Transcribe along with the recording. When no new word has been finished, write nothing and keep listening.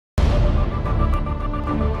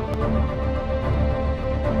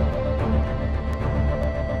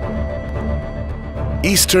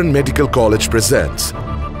Eastern Medical College presents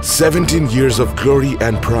 17 years of glory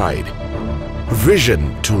and pride.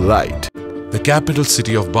 Vision to light. The capital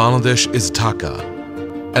city of Bangladesh is Dhaka.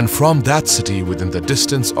 And from that city, within the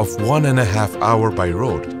distance of 1.5 hours by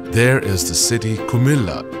road, there is the city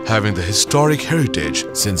Comilla, having the historic heritage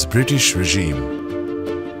since British regime.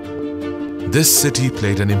 This city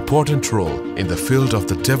played an important role in the field of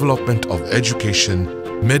the development of education,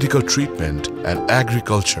 medical treatment and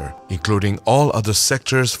agriculture, including all other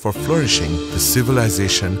sectors for flourishing the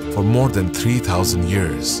civilization for more than 3,000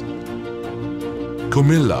 years.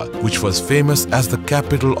 Comilla, which was famous as the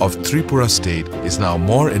capital of Tripura state, is now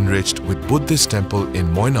more enriched with Buddhist temple in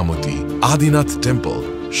Moinamoti, Adinath temple,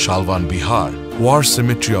 Shalvan Bihar, war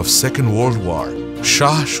cemetery of Second World War,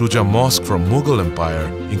 Shah Shuja Mosque from Mughal Empire,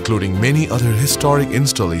 including many other historic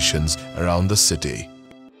installations around the city.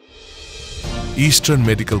 Eastern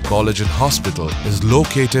Medical College and Hospital is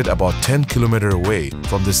located about 10 km away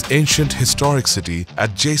from this ancient historic city,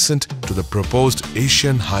 adjacent to the proposed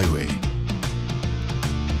Asian Highway.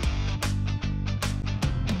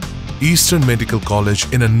 Eastern Medical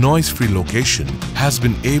College, in a noise-free location, has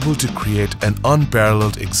been able to create an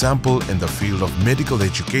unparalleled example in the field of medical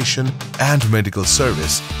education and medical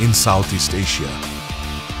service in Southeast Asia.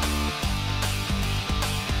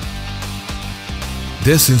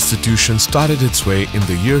 This institution started its way in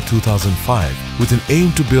the year 2005 with an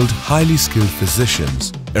aim to build highly skilled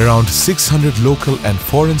physicians. Around 600 local and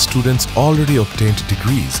foreign students already obtained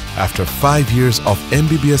degrees after 5 years of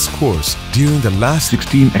MBBS course during the last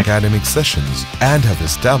 16 academic sessions and have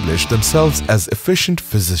established themselves as efficient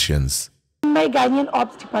physicians. In my Gynae and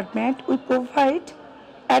Obs department, we provide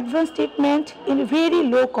advanced treatment in very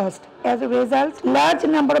low cost. As a result, large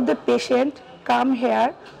number of the patients come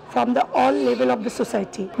here from the all level of the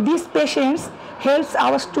society. These patients helps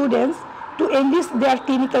our students to enrich their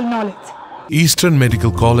clinical knowledge. Eastern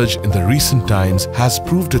Medical College in the recent times has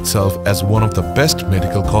proved itself as one of the best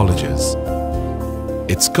medical colleges.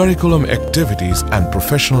 Its curriculum activities and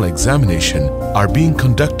professional examination are being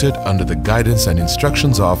conducted under the guidance and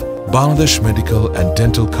instructions of Bangladesh Medical and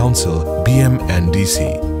Dental Council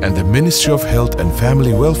 (BMDC) and the Ministry of Health and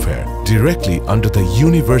Family Welfare directly under the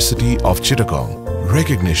University of Chittagong.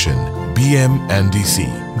 Recognition: BMDC,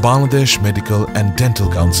 Bangladesh Medical and Dental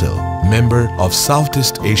Council, member of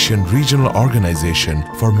Southeast Asian Regional Organization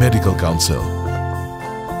for Medical Council.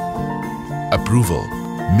 Approval: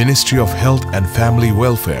 Ministry of Health and Family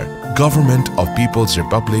Welfare, Government of People's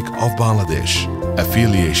Republic of Bangladesh.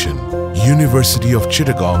 Affiliation: University of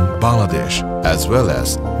Chittagong, Bangladesh, as well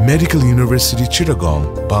as Medical University Chittagong,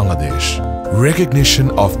 Bangladesh.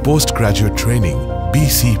 Recognition of Postgraduate Training,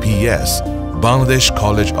 BCPS, Bangladesh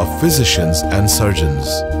College of Physicians and Surgeons.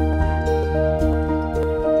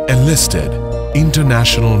 Enlisted: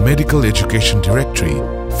 International Medical Education Directory,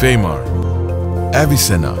 FEMAR.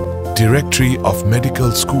 Avicenna, Directory of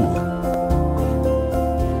Medical School.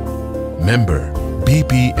 Member,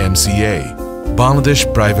 BPMCA, Bangladesh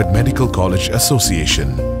Private Medical College Association.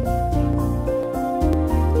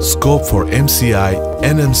 Scope for MCI,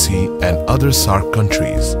 NMC and other SAARC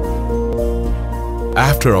countries.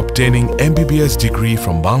 After obtaining MBBS degree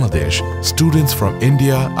from Bangladesh, students from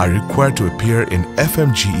India are required to appear in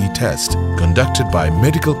FMGE test conducted by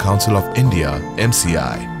Medical Council of India,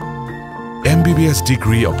 MCI. MBBS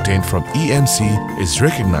degree obtained from EMC is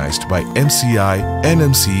recognized by MCI,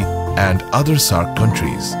 NMC and other SAARC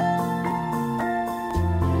countries.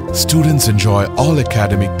 Students enjoy all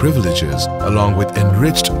academic privileges along with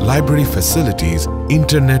enriched library facilities,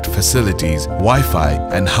 internet facilities, Wi-Fi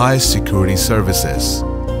and high security services.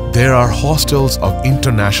 There are hostels of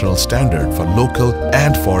international standard for local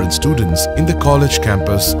and foreign students in the college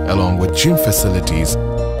campus along with gym facilities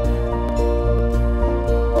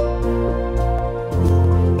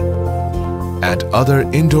and other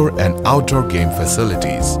indoor and outdoor game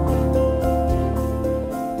facilities.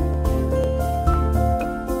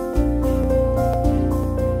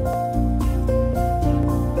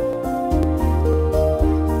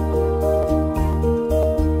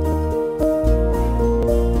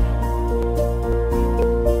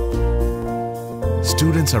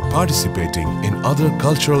 Students are participating in other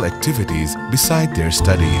cultural activities beside their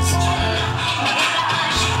studies.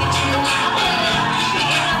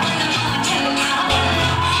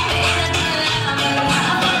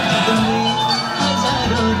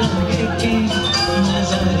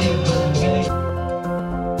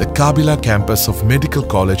 The Kabila campus of Medical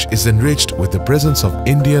College is enriched with the presence of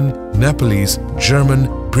Indian, Nepalese, German,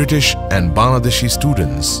 British and Bangladeshi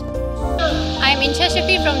students. I am Insha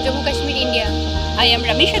Shafi from Jammu Kashmir, India. I am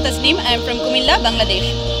Ramisha Taslim. I am from Comilla, Bangladesh.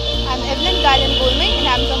 I am Evelyn Garden Gourmet and I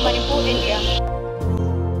am from Manipur, India.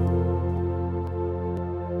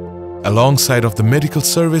 Alongside of the medical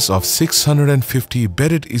service of 650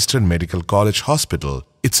 bedded Eastern Medical College Hospital,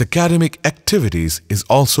 its academic activities is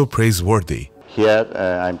also praiseworthy. Here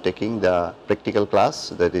I am taking the practical class,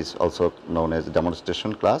 that is also known as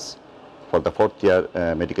demonstration class, for the 4th year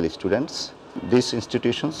medical students. These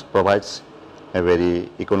institutions provides a very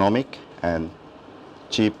economic and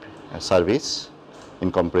cheap service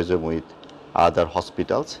in comparison with other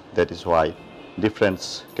hospitals. That is why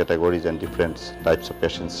different categories and different types of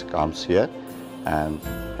patients comes here, and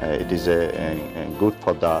it is good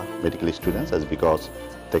for the medical students, as because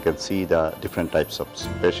they can see the different types of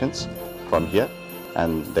patients from here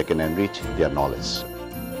and they can enrich their knowledge.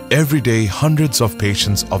 Every day, hundreds of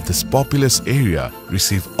patients of this populous area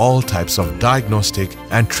receive all types of diagnostic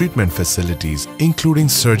and treatment facilities, including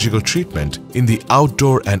surgical treatment in the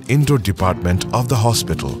outdoor and indoor department of the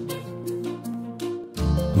hospital.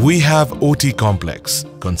 We have OT complex,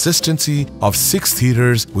 consistency of 6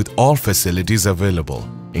 theaters with all facilities available,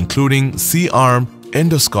 including C-arm,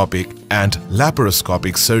 endoscopic and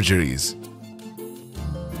laparoscopic surgeries.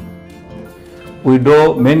 We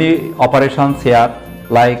do many operations here,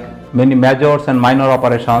 like many majors and minor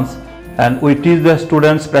operations, and we teach the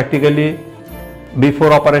students practically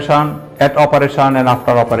before operation, at operation and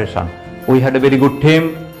after operation. We had a very good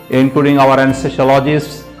team, including our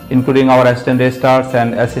anesthesiologists, including our assistant registrars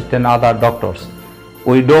and assistant other doctors.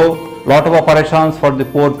 We do lot of operations for the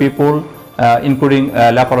poor people, including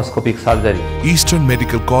laparoscopic surgery. Eastern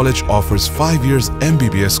Medical College offers 5 years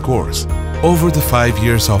MBBS course. Over the 5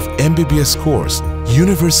 years of MBBS course,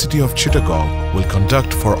 University of Chittagong will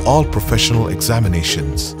conduct for all professional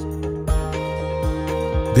examinations.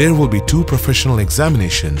 There will be 2 professional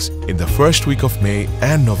examinations in the first week of May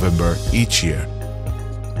and November each year.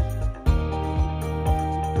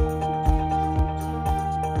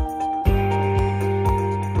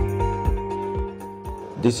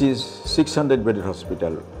 This is 600-bedded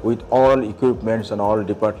hospital with all equipments and all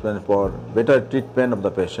departments for better treatment of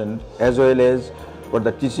the patient, as well as for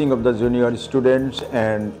the teaching of the junior students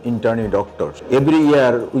and internee doctors. Every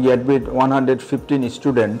year we admit 115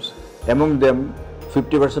 students. Among them,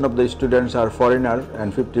 50% of the students are foreigners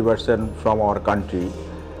and 50% from our country.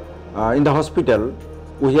 In the hospital,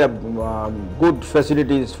 we have good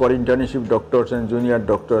facilities for internship doctors and junior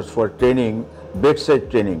doctors for training,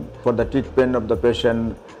 bedside training, for the treatment of the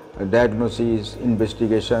patient, diagnosis,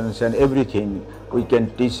 investigations and everything we can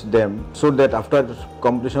teach them, so that after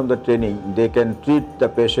completion of the training they can treat the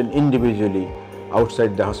patient individually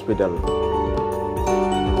outside the hospital.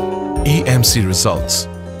 EMC results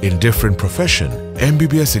in different profession,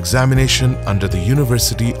 MBBS examination under the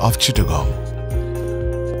University of Chittagong.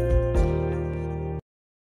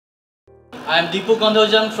 I am Deepu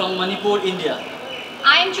Kandojang from Manipur, India.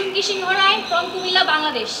 I am Chunki Singhorai from Comilla,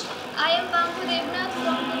 Bangladesh. I am Pampu Devnath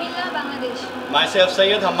from Comilla, Bangladesh. Myself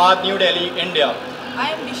Syed Hamad, New Delhi, India.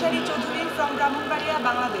 I am Dishari Chaudhuri from Brahmanbaria,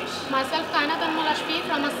 Bangladesh. Myself Kainat Anmol Ashfi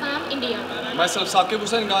from Assam, India. Myself Saqib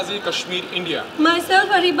Hussain Ghazi, Kashmir, India. Myself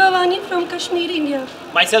Ariba Wani from Kashmir, India.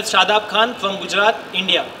 Myself Shadab Khan from Gujarat,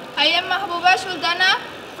 India. I am Mahbooba Sultana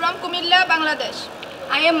from Comilla, Bangladesh.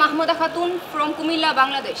 I am Mahmouda Khatun from Comilla,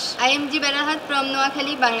 Bangladesh. I am Jibarahat from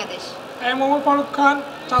Noakhali, Bangladesh. I am Omar Farooq Khan,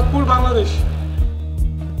 Chatpur, Bangladesh.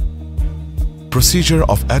 Procedure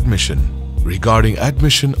of admission. Regarding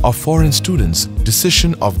admission of foreign students,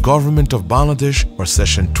 decision of Government of Bangladesh for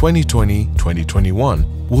session 2020-2021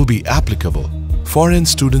 will be applicable. Foreign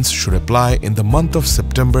students should apply in the month of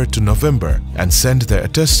September to November and send their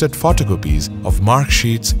attested photocopies of mark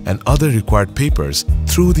sheets and other required papers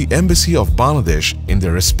through the Embassy of Bangladesh in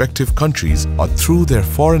their respective countries or through their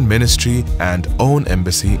foreign ministry and own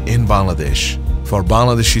embassy in Bangladesh. For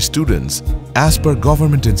Bangladeshi students, as per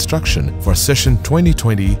government instruction for session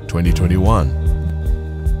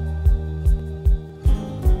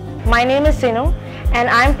 2020-2021. My name is Sinu and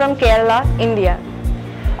I am from Kerala, India.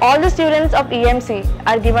 All the students of EMC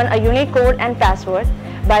are given a unique code and password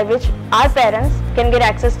by which our parents can get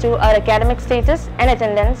access to our academic status and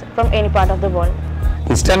attendance from any part of the world.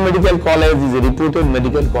 Eastern Medical College is a reputed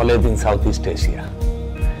medical college in Southeast Asia.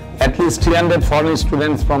 At least 300 foreign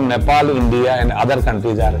students from Nepal, India and other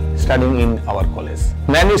countries are studying in our college.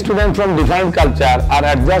 Many students from different culture are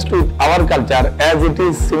adjusted with our culture as it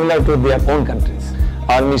is similar to their own countries.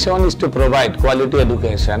 Our mission is to provide quality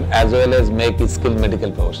education as well as make skilled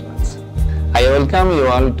medical professionals. I welcome you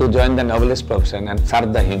all to join the noblest profession and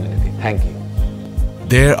serve the humanity. Thank you.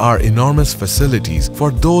 There are enormous facilities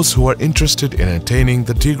for those who are interested in attaining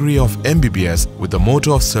the degree of MBBS with the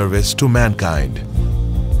motto of service to mankind.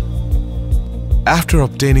 After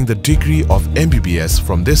obtaining the degree of MBBS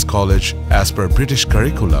from this college as per British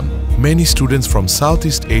curriculum, Many students from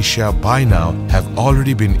Southeast Asia by now have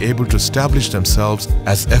already been able to establish themselves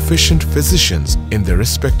as efficient physicians in their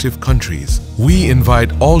respective countries. We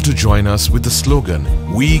invite all to join us with the slogan,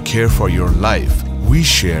 "We care for your life, we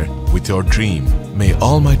share with your dream." May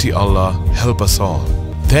Almighty Allah help us all.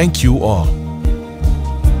 Thank you all.